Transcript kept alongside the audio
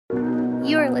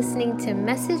You are listening to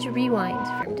Message Rewind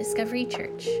from Discovery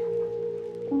Church.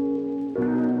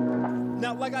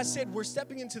 Now, like I said, we're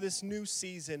stepping into this new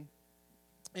season,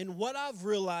 and what I've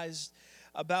realized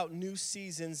about new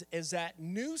seasons is that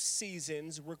new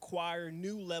seasons require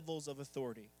new levels of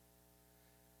authority.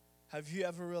 Have you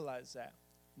ever realized that?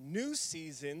 New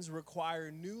seasons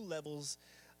require new levels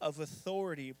of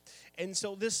authority. And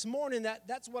so this morning,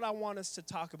 that's what I want us to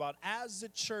talk about. As the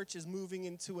church is moving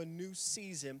into a new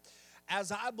season,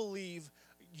 as I believe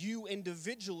you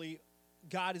individually,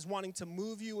 God is wanting to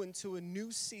move you into a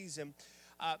new season,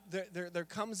 there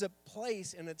comes a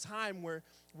place and a time where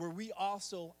we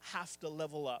also have to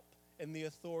level up in the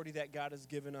authority that God has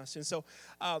given us. And so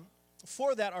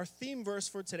for that, our theme verse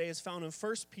for today is found in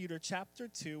 1 Peter chapter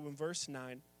 2 and verse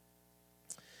 9.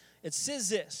 It says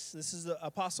this is the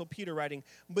Apostle Peter writing,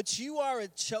 "But you are a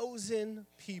chosen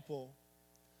people,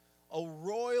 a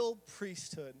royal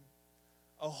priesthood,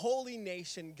 a holy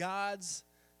nation, God's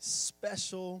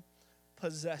special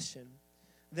possession,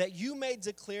 that you may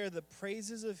declare the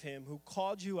praises of him who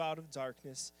called you out of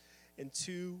darkness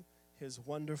into his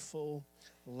wonderful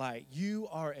light." You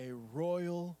are a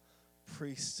royal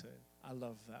priesthood. I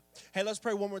love that. Hey, let's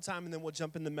pray one more time and then we'll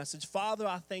jump in the message. Father,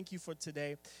 I thank you for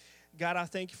today. God, I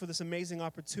thank you for this amazing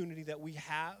opportunity that we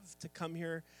have to come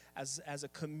here as a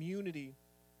community.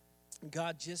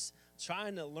 God, just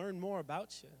trying to learn more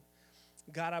about you.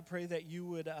 God, I pray that you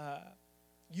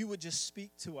would just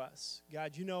speak to us.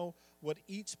 God, you know what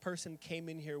each person came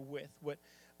in here with, what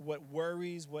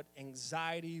worries, what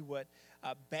anxiety, what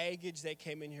baggage they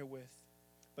came in here with.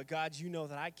 But God, you know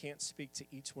that I can't speak to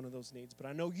each one of those needs, but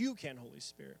I know you can, Holy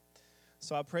Spirit.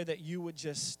 So I pray that you would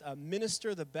just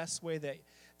minister the best way that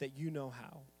you know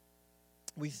how.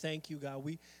 We thank you,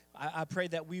 God. I pray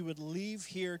that we would leave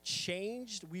here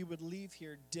changed. We would leave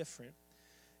here different.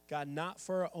 God, not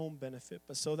for our own benefit,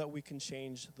 but so that we can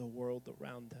change the world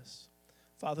around us.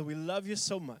 Father, we love you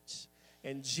so much.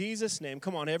 In Jesus' name,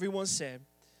 come on, everyone said,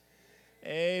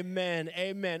 amen,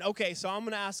 amen. Okay, so I'm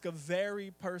going to ask a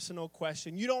very personal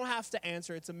question. You don't have to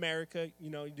answer. It's America.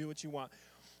 You do what you want.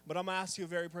 But I'm going to ask you a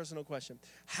very personal question.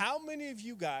 How many of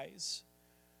you guys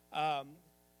have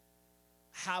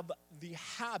the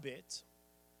habit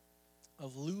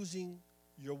of losing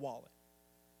your wallet?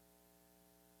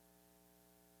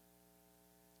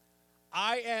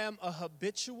 I am a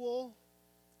habitual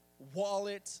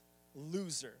wallet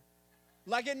loser.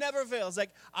 Like, it never fails.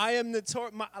 Like, I am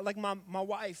my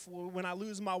wife, when I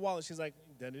lose my wallet, she's like,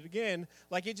 done it again.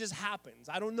 Like, it just happens.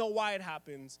 I don't know why it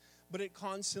happens, but it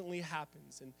constantly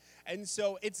happens. And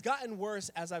so it's gotten worse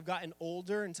as I've gotten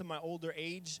older, into my older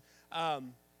age.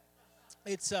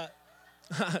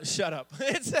 Shut up.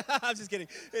 I'm just kidding.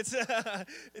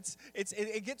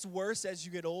 It gets worse as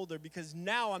you get older, because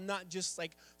now I'm not just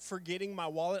like forgetting my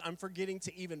wallet. I'm forgetting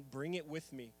to even bring it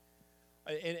with me.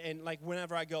 And like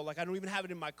whenever I go, like I don't even have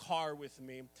it in my car with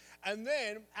me. And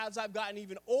then as I've gotten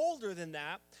even older than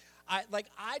that,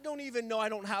 I don't even know I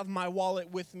don't have my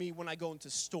wallet with me when I go into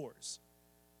stores.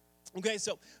 Okay,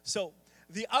 so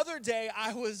the other day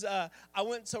I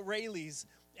went to Rayleigh's.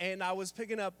 And I was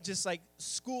picking up just like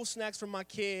school snacks for my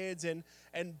kids and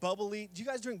bubbly. Do you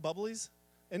guys drink bubblies?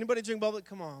 Anybody drink bubbly?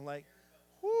 Come on, like,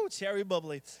 whoo, cherry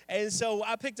bubbly. And so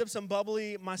I picked up some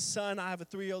bubbly. My son, I have a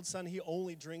 3-year-old son. He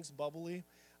only drinks bubbly.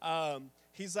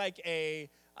 He's like a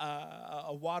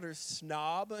water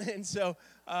snob, and so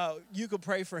you could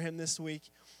pray for him this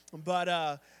week.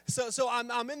 But so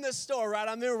I'm in this store, right?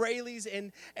 I'm in Rayleigh's,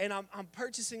 and I'm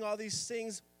purchasing all these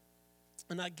things.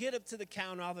 And I get up to the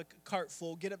counter, I have a cart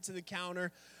full, get up to the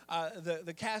counter.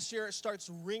 The cashier starts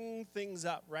ringing things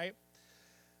up, right?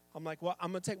 I'm like, well,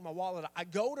 I'm going to take my wallet. I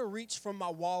go to reach for my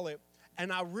wallet,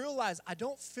 and I realize I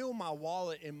don't feel my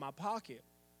wallet in my pocket.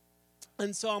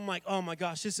 And so I'm like, oh, my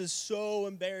gosh, this is so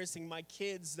embarrassing. My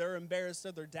kids, they're embarrassed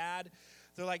of their dad.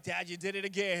 They're like, Dad, you did it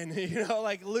again.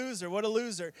 Like, loser, what a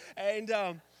loser. And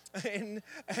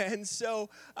so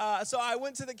I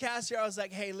went to the cashier. I was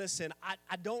like, "Hey, listen,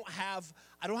 I don't have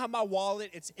my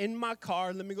wallet. It's in my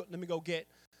car. Let me go get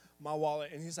my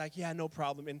wallet." And he's like, "Yeah, no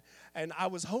problem." And I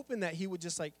was hoping that he would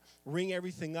just like ring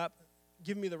everything up,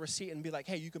 give me the receipt, and be like,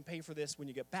 "Hey, you can pay for this when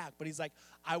you get back." But he's like,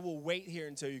 "I will wait here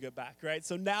until you get back." Right?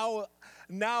 So now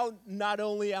not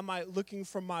only am I looking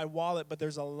for my wallet, but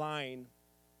there's a line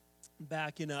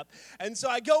backing up. And so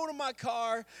I go to my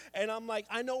car, and I'm like,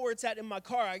 I know where it's at in my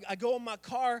car. I go in my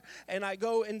car, and I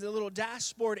go into the little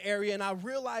dashboard area, and I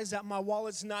realize that my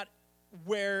wallet's not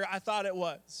where I thought it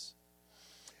was.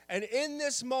 And in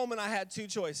this moment, I had two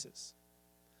choices.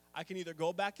 I can either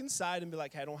go back inside and be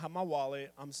like, hey, I don't have my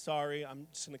wallet. I'm sorry. I'm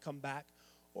just going to come back.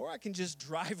 or I can just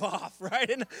drive off, right,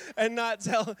 and not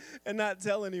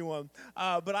tell anyone.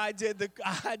 But I did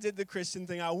the Christian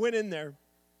thing. I went in there,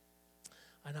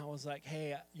 and I was like,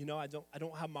 hey, I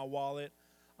don't have my wallet.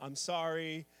 I'm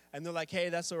sorry. And they're like, hey,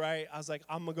 that's all right. I was like,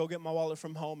 I'm gonna go get my wallet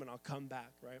from home, and I'll come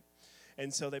back, right?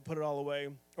 And so they put it all away,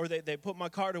 or they put my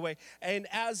card away. And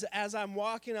as I'm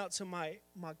walking out to my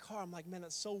car, I'm like, man,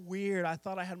 that's so weird. I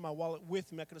thought I had my wallet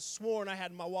with me. I could have sworn I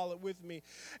had my wallet with me.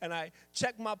 And I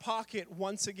checked my pocket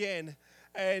once again,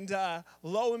 and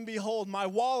lo and behold, my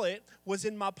wallet was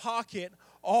in my pocket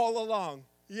all along.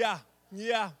 Yeah.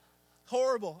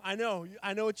 Horrible. I know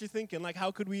what you're thinking. Like,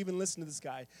 how could we even listen to this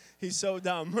guy? He's so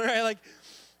dumb, right? Like,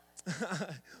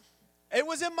 it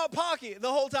was in my pocket the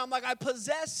whole time. Like, I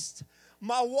possessed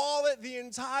my wallet the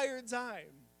entire time.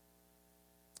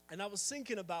 And I was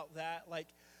thinking about that. Like,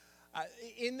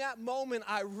 in that moment,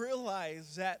 I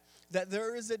realized that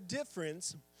there is a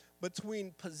difference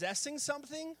between possessing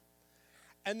something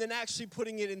and then actually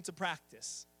putting it into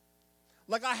practice.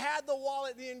 Like, I had the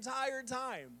wallet the entire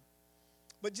time,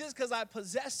 but just because I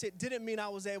possessed it didn't mean I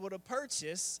was able to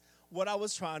purchase what I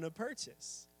was trying to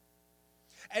purchase.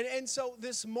 And so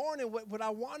this morning, what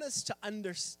I want us to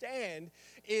understand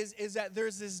is that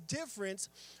there's this difference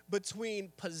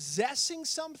between possessing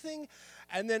something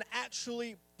and then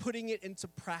actually putting it into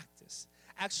practice,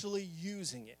 actually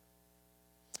using it.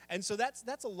 And so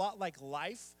that's a lot like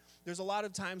life. There's a lot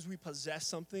of times we possess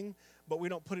something, but we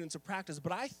don't put it into practice.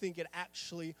 But I think it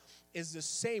actually is the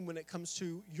same when it comes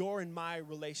to your and my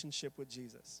relationship with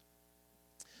Jesus.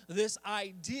 This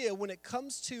idea when it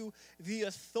comes to the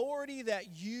authority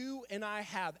that you and I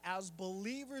have as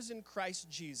believers in Christ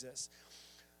Jesus,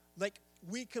 like,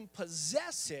 we can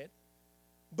possess it,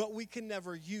 but we can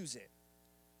never use it.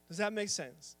 Does that make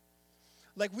sense?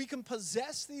 Like, we can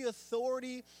possess the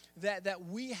authority that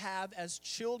we have as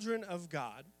children of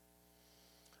God,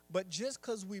 but just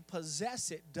because we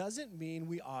possess it doesn't mean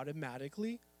we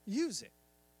automatically use it.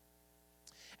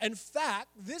 In fact,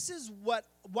 this is why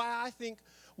I think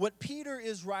what Peter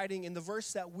is writing in the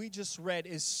verse that we just read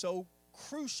is so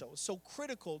crucial, so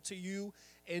critical to you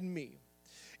and me.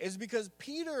 Is because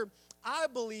Peter, I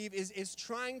believe, is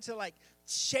trying to, like,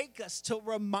 shake us, to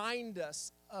remind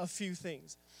us a few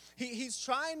things. He's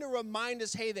trying to remind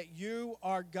us, hey, that you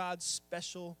are God's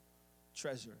special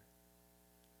treasure.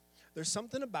 There's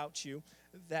something about you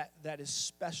that is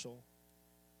special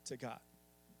to God.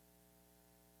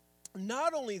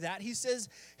 Not only that, he says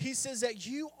that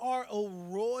you are a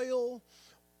royal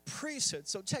priesthood.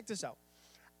 So check this out.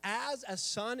 As a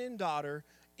son and daughter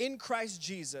in Christ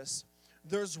Jesus,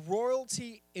 there's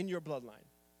royalty in your bloodline.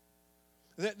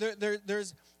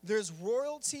 There's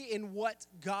royalty in what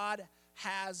God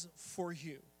has for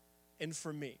you and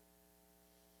for me.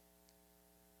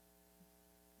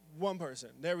 One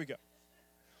person. There we go.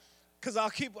 Because I'll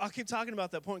keep talking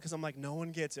about that point because I'm like, no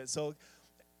one gets it. So,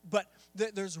 but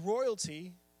there's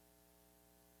royalty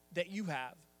that you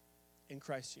have in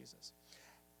Christ Jesus.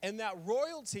 And that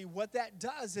royalty, what that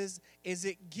does is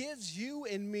it gives you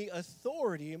and me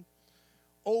authority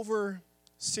over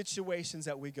situations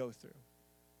that we go through.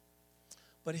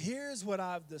 But here's what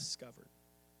I've discovered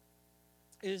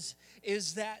is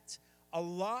that a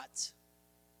lot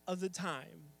of the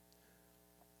time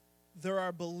there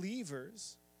are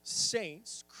believers,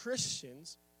 saints,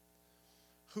 Christians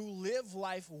who live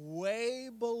life way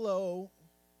below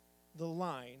the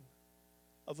line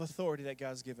of authority that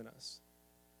God's given us.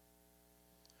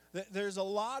 There's a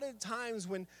lot of times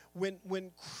when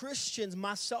Christians,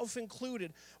 myself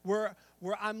included, where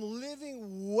I'm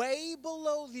living way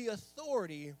below the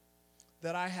authority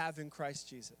that I have in Christ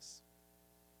Jesus.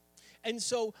 And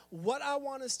so what I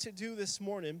want us to do this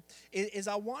morning is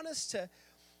I want us to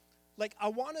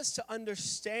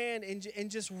understand and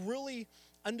just really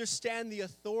understand the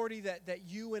authority that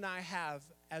you and I have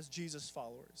as Jesus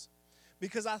followers.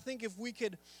 Because I think if we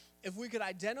could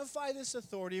identify this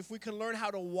authority, if we can learn how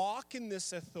to walk in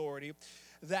this authority,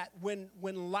 that when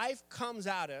life comes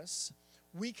at us,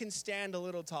 we can stand a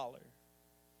little taller.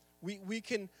 We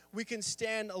can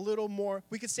stand a little more,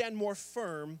 we can stand more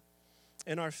firm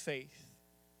in our faith.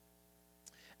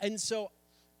 And so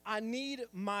I need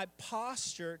my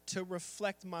posture to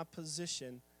reflect my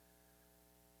position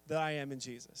that I am in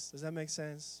Jesus. Does that make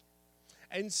sense?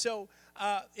 And so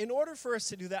in order for us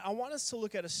to do that, I want us to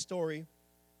look at a story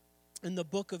in the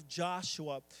book of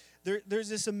Joshua. There's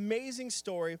this amazing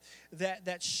story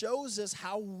that shows us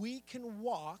how we can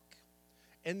walk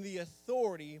in the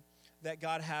authority that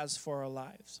God has for our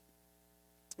lives.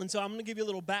 And so I'm going to give you a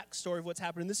little backstory of what's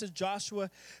happening. This is Joshua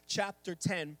chapter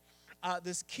 10.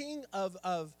 This king of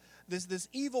this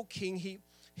evil king,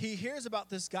 he hears about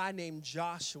this guy named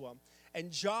Joshua.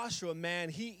 And Joshua, man,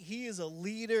 he is a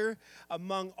leader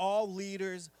among all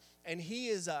leaders, and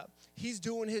he's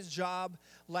doing his job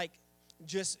like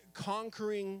just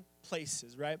conquering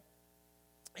places, right?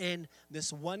 And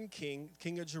this one king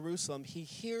of Jerusalem, he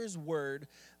hears word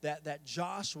that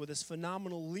Joshua, this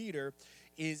phenomenal leader,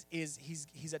 he's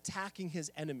attacking his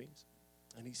enemies,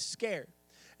 and he's scared.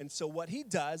 And so what he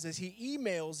does is he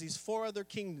emails these 4 other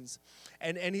kings,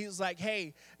 and he's like,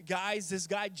 hey, guys, this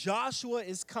guy Joshua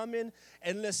is coming,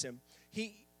 and listen,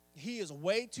 he is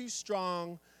way too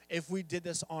strong if we did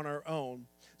this on our own.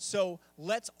 So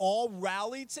let's all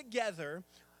rally together,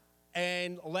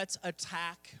 and let's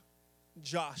attack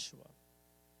Joshua.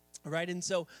 All right, and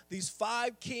so these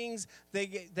 5 kings, they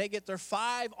get their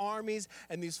 5 armies,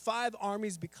 and these 5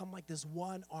 armies become like this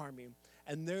one army,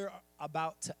 and they're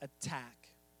about to attack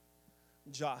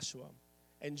Joshua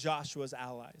and Joshua's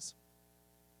allies.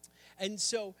 And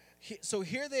so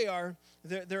here they are.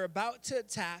 They're about to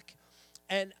attack,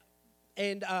 and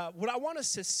what I want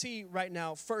us to see right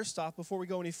now, first off, before we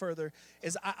go any further,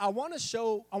 is I want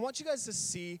you guys to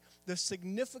see the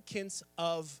significance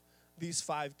of these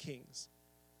 5 kings.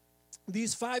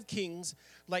 These 5 kings,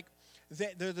 like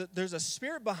there's a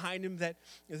spirit behind them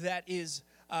that is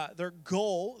their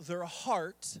goal, their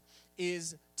heart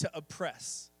is to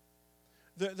oppress.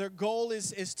 Their goal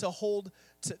is to hold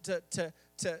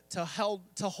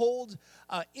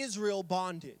Israel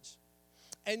bondage.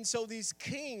 And so these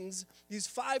kings, these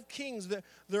 5 kings,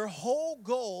 their whole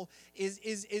goal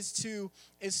is to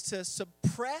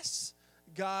suppress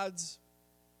God's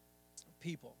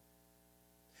people.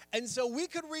 And so we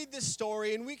could read this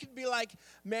story and we could be like,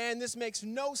 man, this makes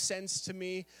no sense to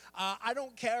me. I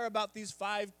don't care about these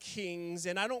 5 kings,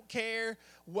 and I don't care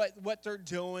what they're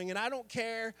doing. And I don't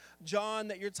care, John,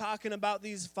 that you're talking about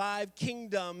these 5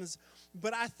 kingdoms.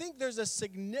 But I think there's a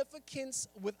significance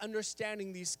with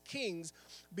understanding these kings,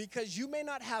 because you may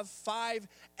not have 5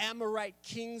 Amorite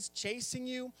kings chasing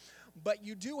you, but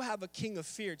you do have a king of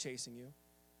fear chasing you.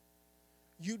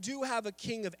 You do have a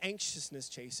king of anxiousness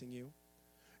chasing you.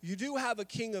 You do have a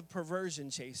king of perversion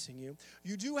chasing you.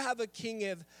 You do have a king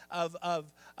of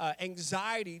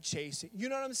anxiety chasing. You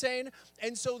know what I'm saying?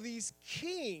 And so these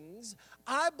kings,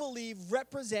 I believe,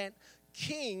 represent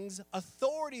kings,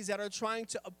 authorities that are trying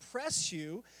to oppress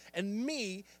you and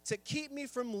me to keep me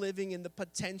from living in the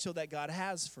potential that God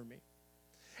has for me.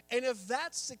 And if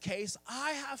that's the case,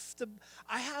 I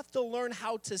have to learn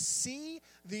how to see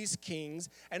these kings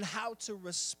and how to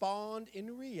respond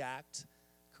and react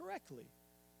correctly.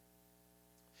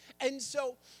 And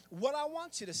so what I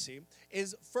want you to see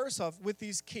is, first off, with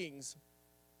these kings,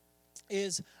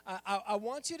 is I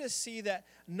want you to see that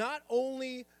not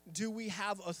only do we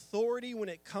have authority when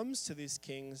it comes to these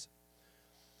kings,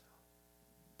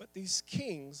 but these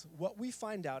kings, what we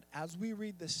find out as we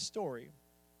read this story,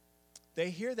 they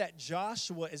hear that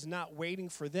Joshua is not waiting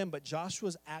for them, but Joshua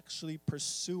is actually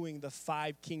pursuing the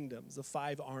 5 kingdoms, the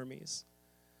 5 armies.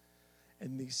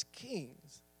 And these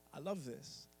kings, I love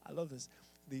this.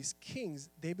 These kings,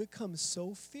 they become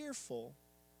so fearful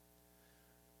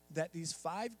that these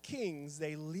 5 kings,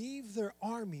 they leave their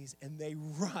armies and they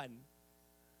run.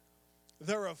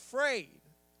 They're afraid.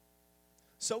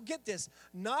 So get this,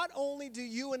 not only do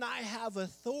you and I have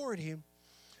authority,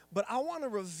 but I want to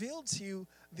reveal to you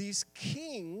these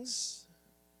kings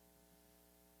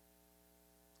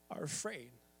are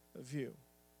afraid of you.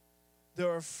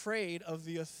 They're afraid of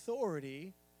the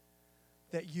authority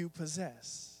that you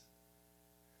possess.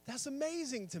 That's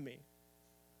amazing to me.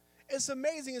 It's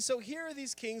amazing. And so here are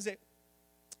these kings that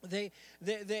they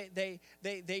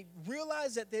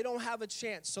realize that they don't have a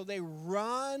chance. So they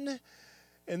run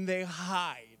and they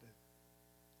hide.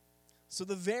 So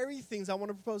the very things I want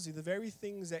to propose to you, the very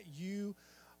things that you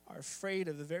are afraid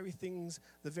of, the very things,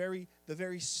 the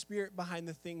very spirit behind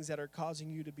the things that are causing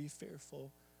you to be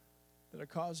fearful, that are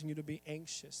causing you to be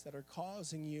anxious, that are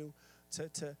causing you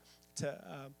to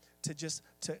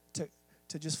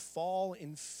just fall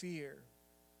in fear,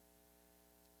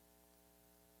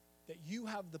 that you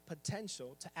have the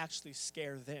potential to actually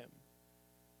scare them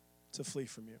to flee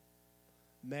from you.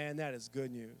 Man, that is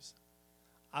good news.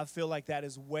 I feel like that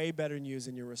is way better news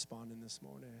than you're responding this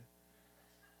morning.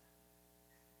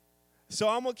 So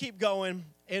I'm going to keep going.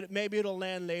 Maybe it'll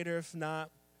land later. If not,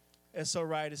 it's all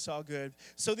right. It's all good.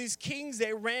 So these kings,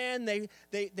 they ran. They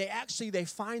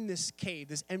find this cave,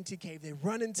 this empty cave. They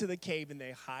run into the cave and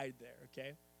they hide there,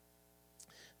 okay?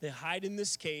 They hide in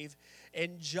this cave.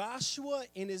 And Joshua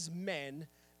and his men,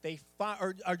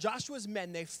 or Joshua's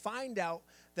men, they find out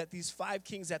that these 5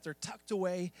 kings, that they're tucked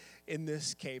away in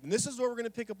this cave. And this is where we're going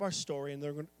to pick up our story, and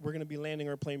we're going to be landing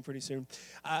our plane pretty soon.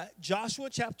 Joshua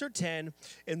chapter 10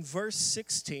 and verse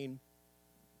 16,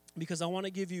 because I want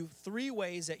to give you 3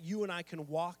 ways that you and I can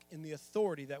walk in the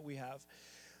authority that we have.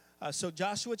 So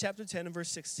Joshua chapter 10 and verse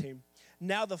 16.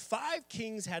 Now the 5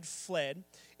 kings had fled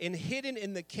and hidden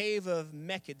in the cave of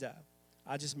Makkedah.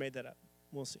 I just made that up.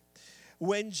 We'll see.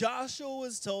 When Joshua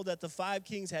was told that the 5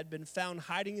 kings had been found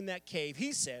hiding in that cave,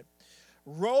 he said,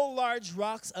 roll large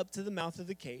rocks up to the mouth of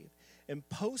the cave and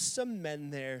post some men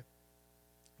there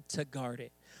to guard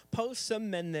it. Post some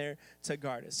men there to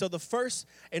guard it. So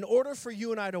in order for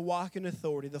you and I to walk in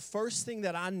authority, the first thing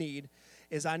that I need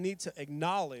to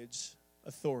acknowledge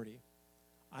authority.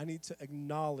 I need to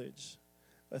acknowledge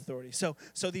authority. So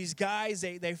these guys,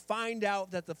 they find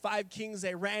out that the 5 kings,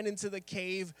 they ran into the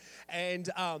cave, and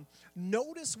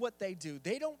notice what they do.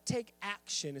 They don't take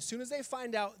action. As soon as they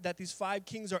find out that these 5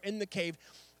 kings are in the cave,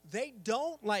 they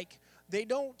don't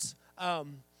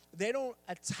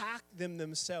attack them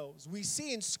themselves. We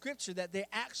see in Scripture that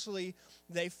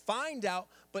they find out,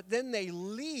 but then they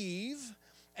leave,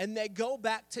 and they go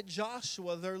back to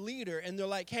Joshua, their leader, and they're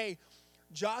like, hey,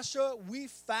 Joshua, we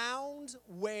found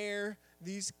where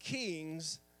these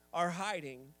kings are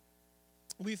hiding.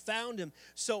 We found him.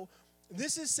 So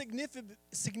this is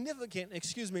significant,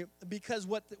 because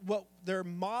what they're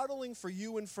modeling for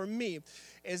you and for me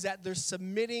is that they're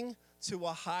submitting to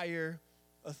a higher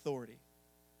authority.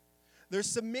 They're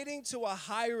submitting to a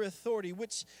higher authority,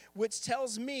 which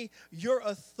tells me your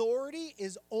authority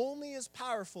is only as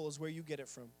powerful as where you get it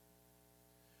from.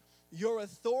 Your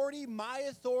authority, my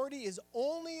authority, is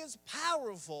only as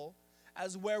powerful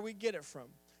as where we get it from.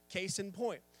 Case in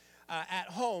point, at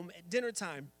home, at dinner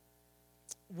time,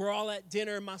 we're all at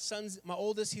dinner. My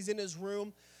oldest, he's in his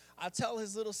room. I tell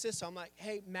his little sister, I'm like,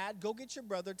 hey, Mad, go get your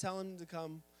brother. Tell him to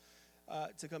come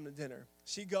to dinner.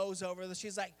 She goes over there.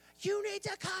 She's like, you need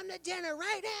to come to dinner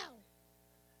right now.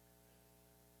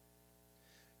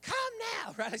 Come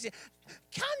now. Right? I say,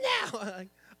 come now.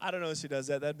 I don't know if she does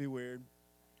that. That'd be weird.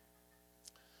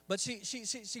 But she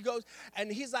goes,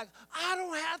 and he's like, I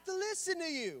don't have to listen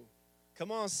to you. Come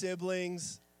on,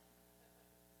 siblings.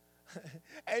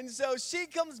 And so she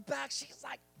comes back. She's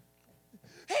like,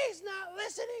 he's not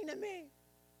listening to me.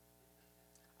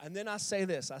 And then I say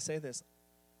this,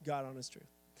 God honest truth.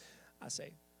 I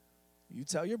say, you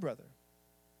tell your brother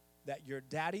that your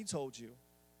daddy told you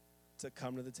to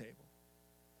come to the table,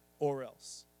 or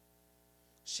else.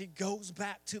 She goes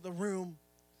back to the room.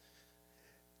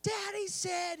 Daddy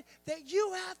said that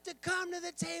you have to come to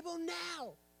the table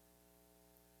now.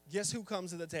 Guess who comes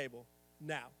to the table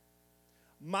now?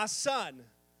 My son.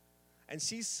 And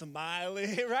she's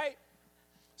smiling, right?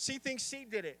 She thinks she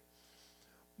did it.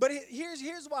 But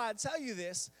here's why I tell you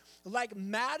this. Like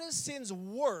Madison's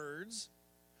words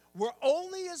were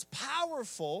only as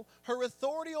powerful, her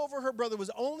authority over her brother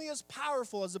was only as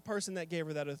powerful as the person that gave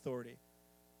her that authority.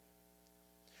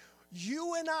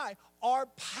 You and I, our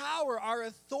power, our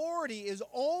authority is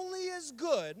only as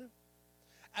good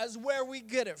as where we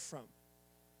get it from.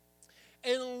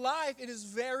 In life, it is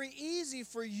very easy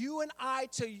for you and I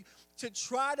to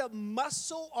try to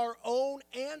muscle our own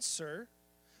answer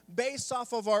based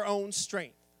off of our own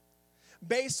strength,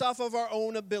 based off of our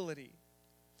own ability.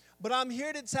 But I'm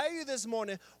here to tell you this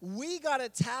morning, we got to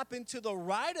tap into the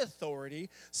right authority,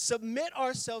 submit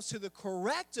ourselves to the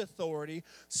correct authority,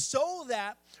 so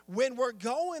that when we're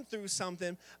going through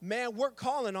something, man, we're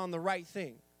calling on the right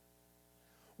thing.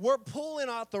 We're pulling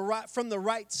out from the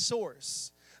right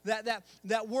source. That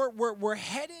we're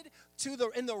headed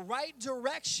in the right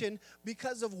direction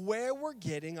because of where we're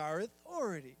getting our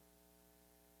authority.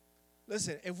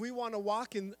 Listen, if we want to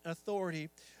walk in authority,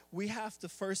 we have to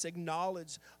first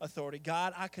acknowledge authority.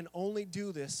 God, I can only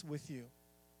do this with you.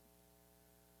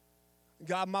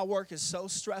 God, my work is so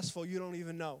stressful, you don't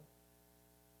even know.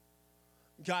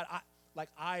 God,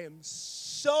 I am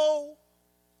so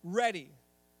ready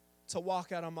to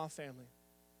walk out on my family.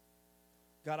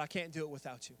 God, I can't do it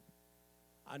without you.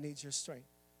 I need your strength.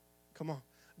 Come on.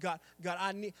 God,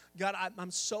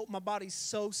 my body's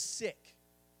so sick.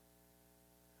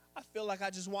 I feel like I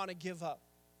just want to give up.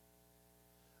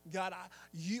 God,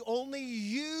 only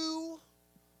you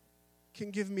can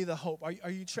give me the hope.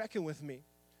 Are you trekking with me?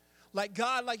 Like,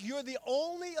 God, like you're the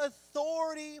only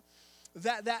authority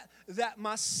that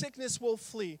my sickness will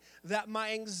flee, that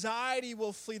my anxiety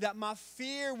will flee, that my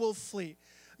fear will flee.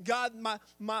 God,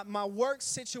 my work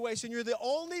situation, you're the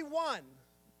only one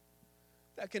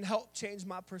that can help change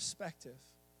my perspective.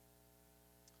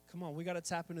 Come on, we got to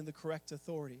tap into the correct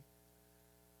authority.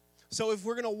 So if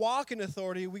we're going to walk in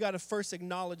authority, we got to first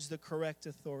acknowledge the correct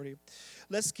authority.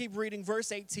 Let's keep reading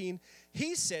verse 18.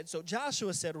 He said, so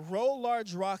Joshua said, roll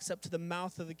large rocks up to the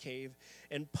mouth of the cave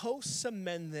and post some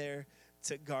men there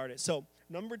to guard it. So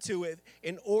number two,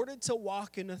 in order to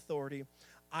walk in authority,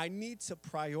 I need to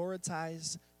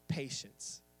prioritize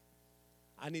patience.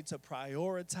 I need to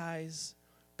prioritize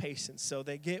patience. So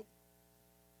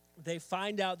they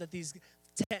find out that these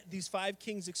 5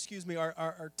 kings,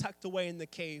 are tucked away in the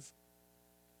cave.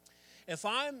 If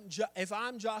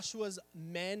I'm Joshua's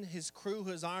men, his crew,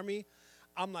 his army,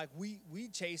 I'm like, we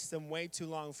chased them way too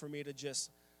long for me to just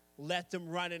let them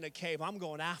run in a cave. I'm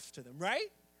going after them, right?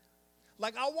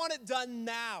 Like, I want it done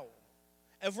now.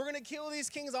 If we're going to kill these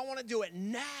kings, I want to do it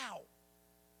now.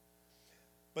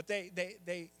 But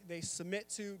they submit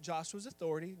to Joshua's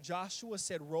authority. Joshua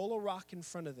said, roll a rock in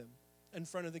front of them, in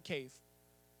front of the cave.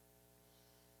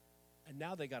 And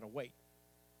now they got to wait.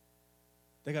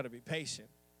 They got to be patient.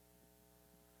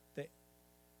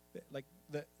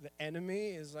 The enemy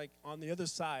is like on the other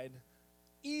side.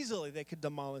 Easily they could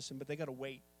demolish them, but they got to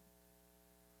wait.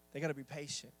 They got to be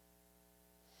patient.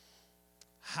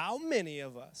 How many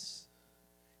of us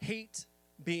hate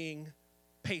being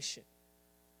patient?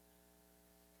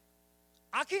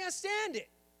 I can't stand it.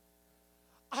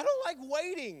 I don't like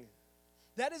waiting.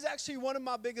 That is actually one of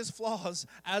my biggest flaws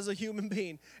as a human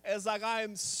being. It's like I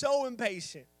am so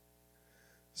impatient.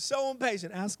 So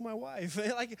impatient. Ask my wife.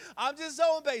 Like, I'm just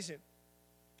so impatient.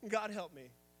 God help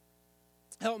me.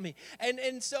 Help me.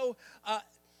 And so,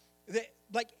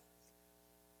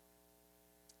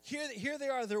 here they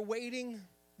are. They're waiting.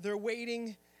 They're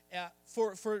waiting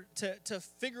to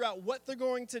figure out what they're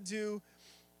going to do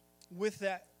with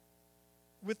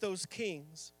those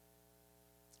kings.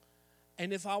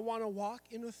 And if I want to walk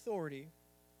in authority,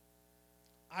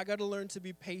 I got to learn to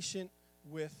be patient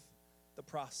with the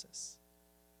process.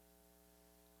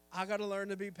 I got to learn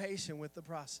to be patient with the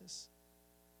process.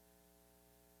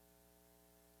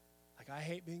 Like, I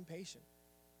hate being patient.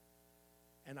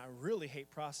 And I really hate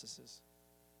processes.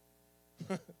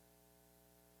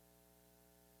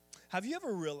 Have you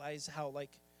ever realized how,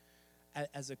 like,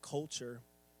 as a culture,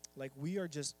 like,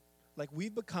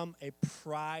 we've become a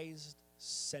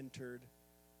prize-centered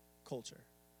culture.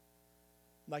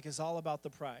 Like, it's all about the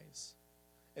prize.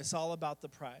 It's all about the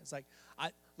prize.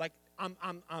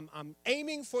 I'm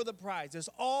aiming for the prize. It's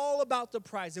all about the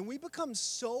prize. And we become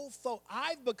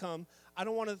I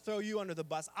don't want to throw you under the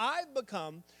bus. I've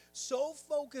become so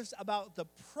focused about the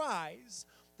prize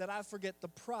that I forget the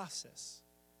process.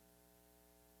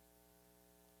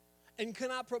 And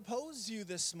can I propose to you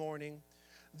this morning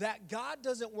that God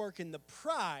doesn't work in the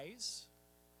prize,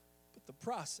 but the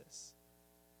process.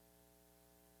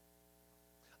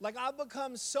 Like, I've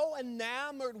become so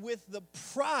enamored with the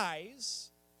prize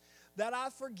that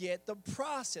I forget the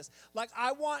process. Like,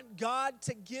 I want God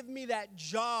to give me that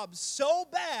job so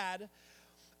bad,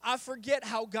 I forget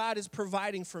how God is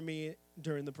providing for me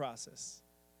during the process.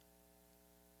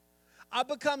 I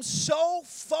become so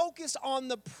focused on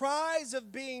the prize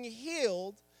of being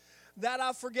healed that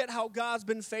I forget how God's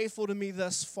been faithful to me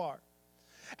thus far.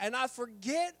 And I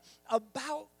forget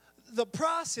about the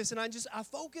process, and I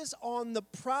focus on the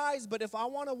prize. But if I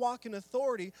want to walk in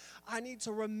authority, I need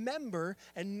to remember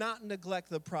and not neglect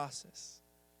the process.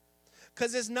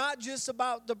 Because it's not just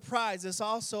about the prize, it's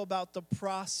also about the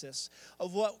process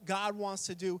of what God wants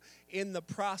to do in the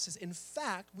process. In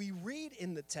fact, we read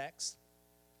in the text,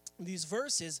 these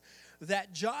verses,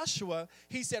 that Joshua,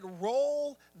 he said,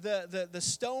 roll the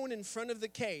stone in front of the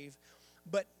cave.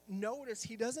 But notice,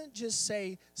 he doesn't just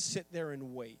say, sit there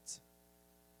and wait.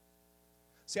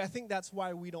 See, I think that's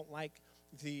why we don't like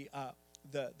the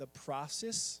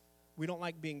process. We don't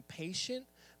like being patient,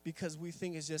 because we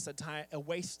think it's just a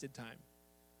wasted time.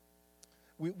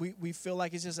 We feel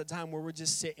like it's just a time where we're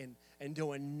just sitting and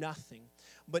doing nothing.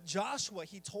 But Joshua,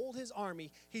 he told his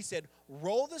army, he said,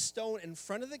 roll the stone in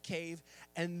front of the cave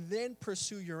and then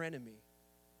pursue your enemy.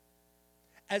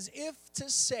 As if to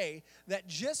say that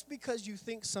just because you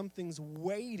think something's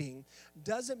waiting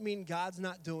doesn't mean God's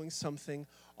not doing something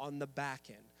on the back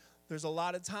end. There's a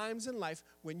lot of times in life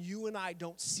when you and I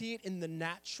don't see it in the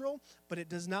natural, but it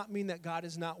does not mean that God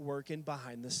is not working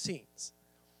behind the scenes.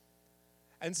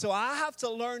 And so I have to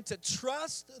learn to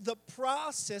trust the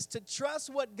process, to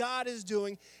trust what God is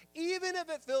doing, even if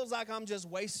it feels like I'm just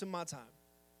wasting my time.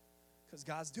 Because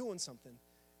God's doing something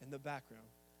in the background.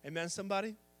 Amen,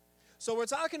 somebody? So we're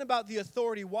talking about the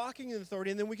authority, walking in authority,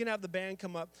 and then we can have the band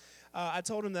come up. I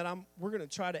told him that we're going to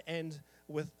try to end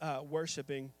with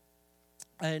worshiping.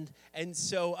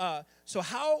 So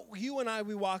how you and I,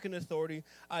 we walk in authority.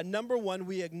 Number one,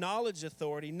 we acknowledge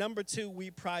authority. Number two,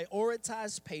 we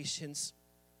prioritize patience.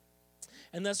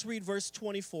 And let's read verse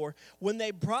 24. When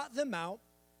they brought them out,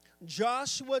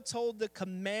 Joshua told the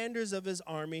commanders of his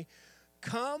army,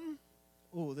 come,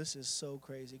 oh, this is so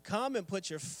crazy. Come and put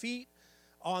your feet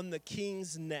on the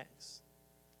king's necks.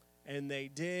 And they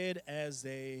did as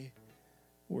they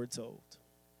were told.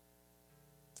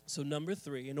 So number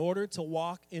three, in order to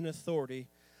walk in authority,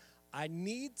 I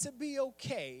need to be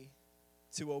okay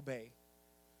to obey.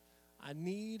 I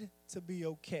need to be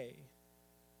okay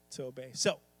to obey.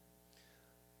 So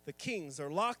the kings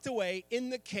are locked away in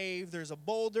the cave. There's a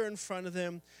boulder in front of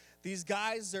them. These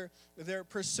guys, they're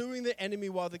pursuing the enemy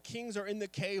while the kings are in the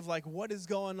cave like, what is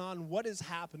going on? What is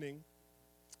happening?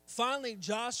 Finally,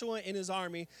 Joshua and his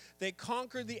army, they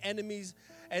conquer the enemies,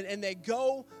 and they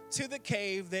go to the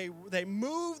cave. They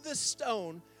move the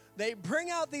stone. They bring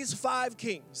out these 5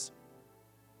 kings.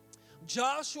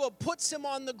 Joshua puts him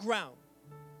on the ground.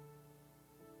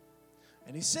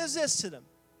 And he says this to them.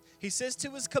 He says to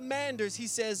his commanders, he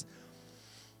says,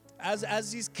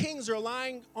 as these kings are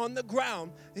lying on the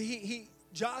ground,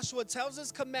 Joshua tells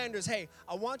his commanders, hey,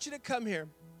 I want you to come here.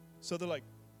 So they're like,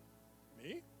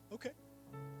 me? Okay.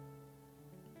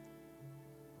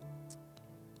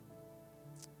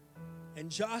 And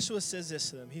Joshua says this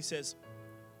to them. He says,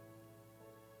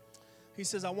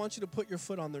 I want you to put your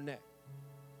foot on their neck.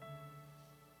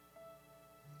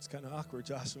 It's kind of awkward,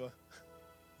 Joshua.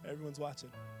 Everyone's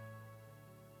watching.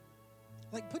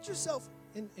 Like, put yourself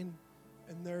in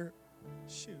their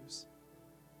shoes.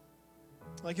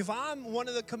 Like, if I'm one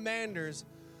of the commanders,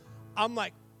 I'm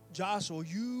like, Joshua,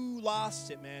 you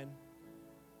lost it, man.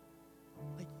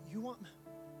 Like, you want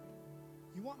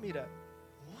me to,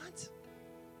 what?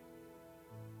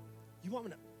 You want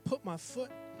me to put my foot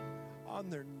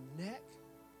on their neck?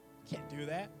 Can't do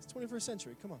that. It's 21st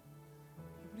century. Come on.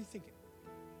 What are you thinking?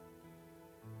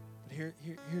 But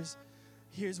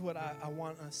here's what I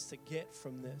want us to get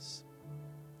from this,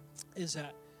 is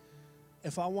that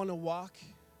if I want to walk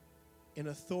in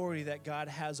authority that God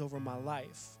has over my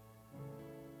life,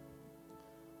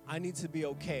 I need to be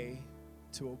okay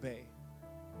to obey.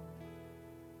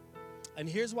 And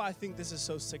here's why I think this is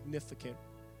so significant,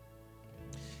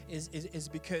 is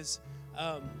because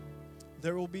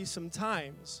there will be some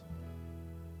times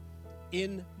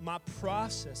in my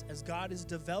process as God is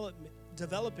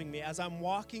developing me, as I'm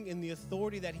walking in the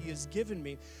authority that He has given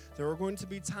me, there are going to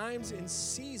be times and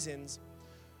seasons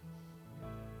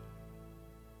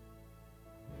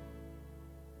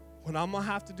when I'm going to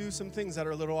have to do some things that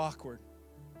are a little awkward.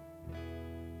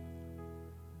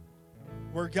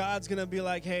 Where God's going to be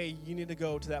like, hey, you need to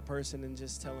go to that person and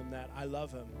just tell him that I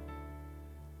love him.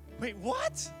 Wait,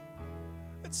 what?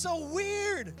 It's so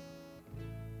weird.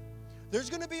 There's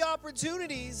going to be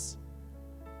opportunities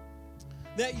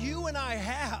that you and I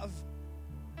have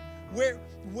where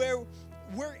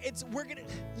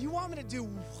you want me to do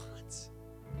what?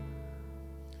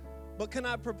 But can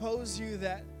I propose to you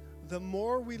that the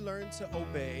more we learn to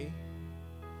obey,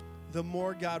 the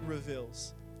more God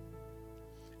reveals.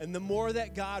 And the more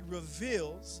that God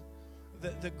reveals,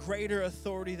 the greater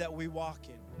authority that we walk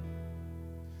in.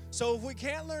 So if we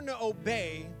can't learn to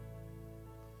obey,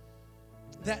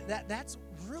 that's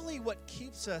really what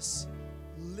keeps us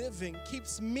living,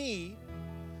 keeps me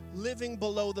living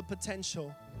below the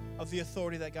potential of the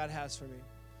authority that God has for me.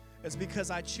 It's because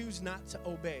I choose not to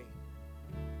obey.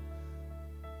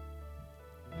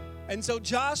 And so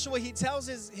Joshua, he tells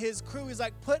his crew, he's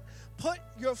like, put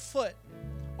your foot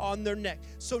on their neck.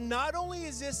 So not only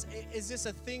is this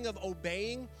a thing of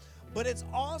obeying, but it's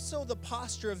also the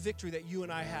posture of victory that you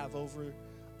and I have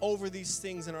over these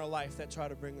things in our life that try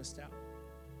to bring us down.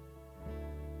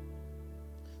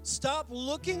 Stop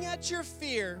looking at your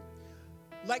fear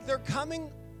like they're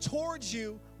coming towards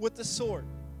you with the sword.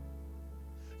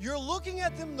 You're looking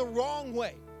at them the wrong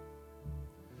way.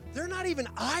 They're not even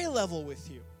eye level with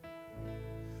you.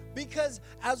 Because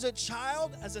as a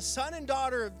child, as a son and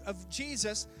daughter of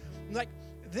Jesus, like,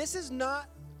 this is not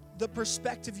the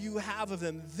perspective you have of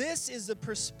them. This is the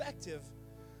perspective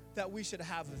that we should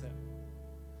have of them.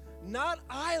 Not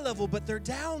eye level, but they're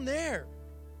down there,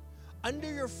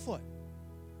 under your foot.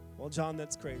 Well, John,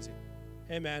 that's crazy.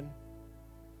 Hey, man,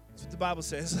 that's what the Bible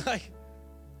says. Like,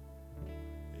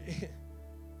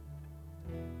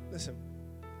 listen,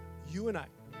 you and I,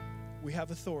 we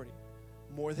have authority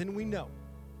more than we know.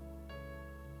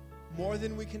 More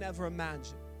than we can ever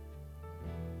imagine.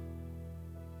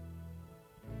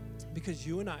 Because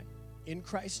you and I, in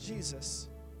Christ Jesus,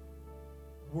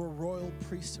 we're royal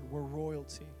priesthood, we're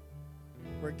royalty.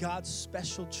 We're God's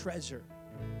special treasure.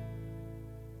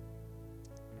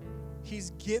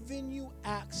 He's given you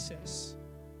access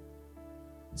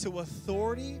to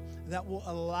authority that will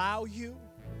allow you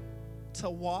to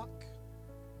walk,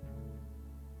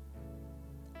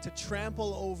 to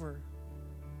trample over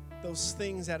those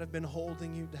things that have been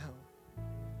holding you down.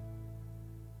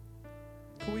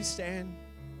 Can we stand?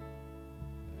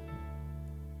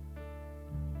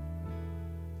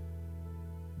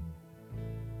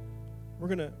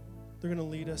 They're gonna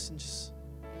lead us in just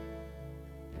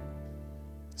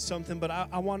something, but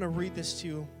I want to read this to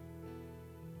you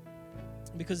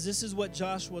because this is what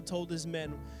Joshua told his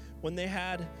men when they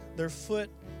had their foot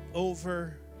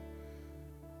over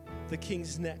the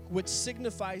king's neck, which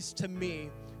signifies to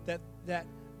me that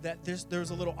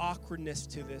there's a little awkwardness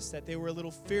to this, that they were a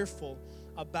little fearful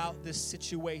about this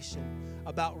situation,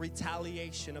 about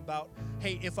retaliation, about,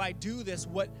 hey, if I do this,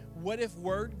 what if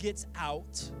word gets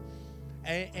out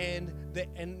and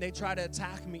they try to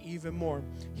attack me even more?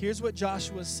 Here's what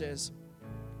Joshua says,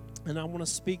 and I want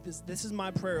to speak this. This is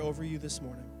my prayer over you this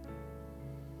morning.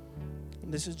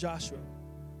 And this is Joshua.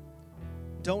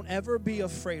 Don't ever be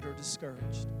afraid or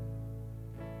discouraged.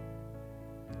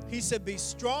 He said, be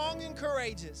strong and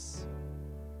courageous,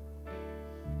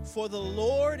 for the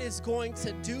Lord is going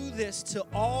to do this to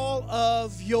all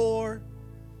of your,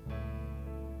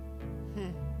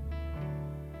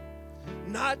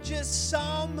 not just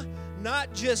some,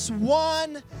 not just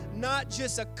one, not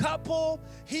just a couple.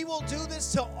 He will do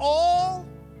this to all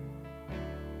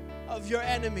of your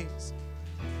enemies.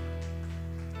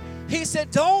 He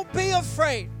said, don't be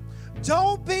afraid.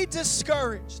 Don't be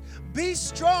discouraged. Be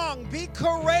strong. Be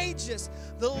courageous.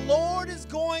 The Lord is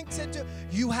going to do.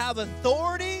 You have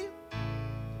authority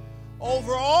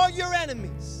over all your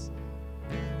enemies.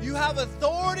 You have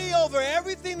authority over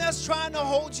everything that's trying to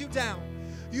hold you down.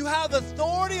 You have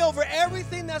authority over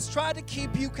everything that's trying to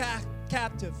keep you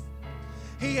captive.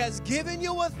 He has given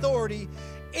you authority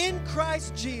in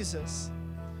Christ Jesus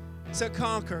to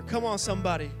conquer. Come on,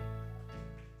 somebody.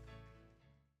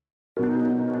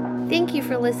 Thank you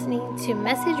for listening to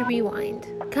Message Rewind.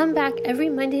 Come back every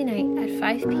Monday night at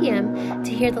 5 p.m.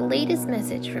 to hear the latest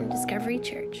message from Discovery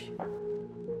Church.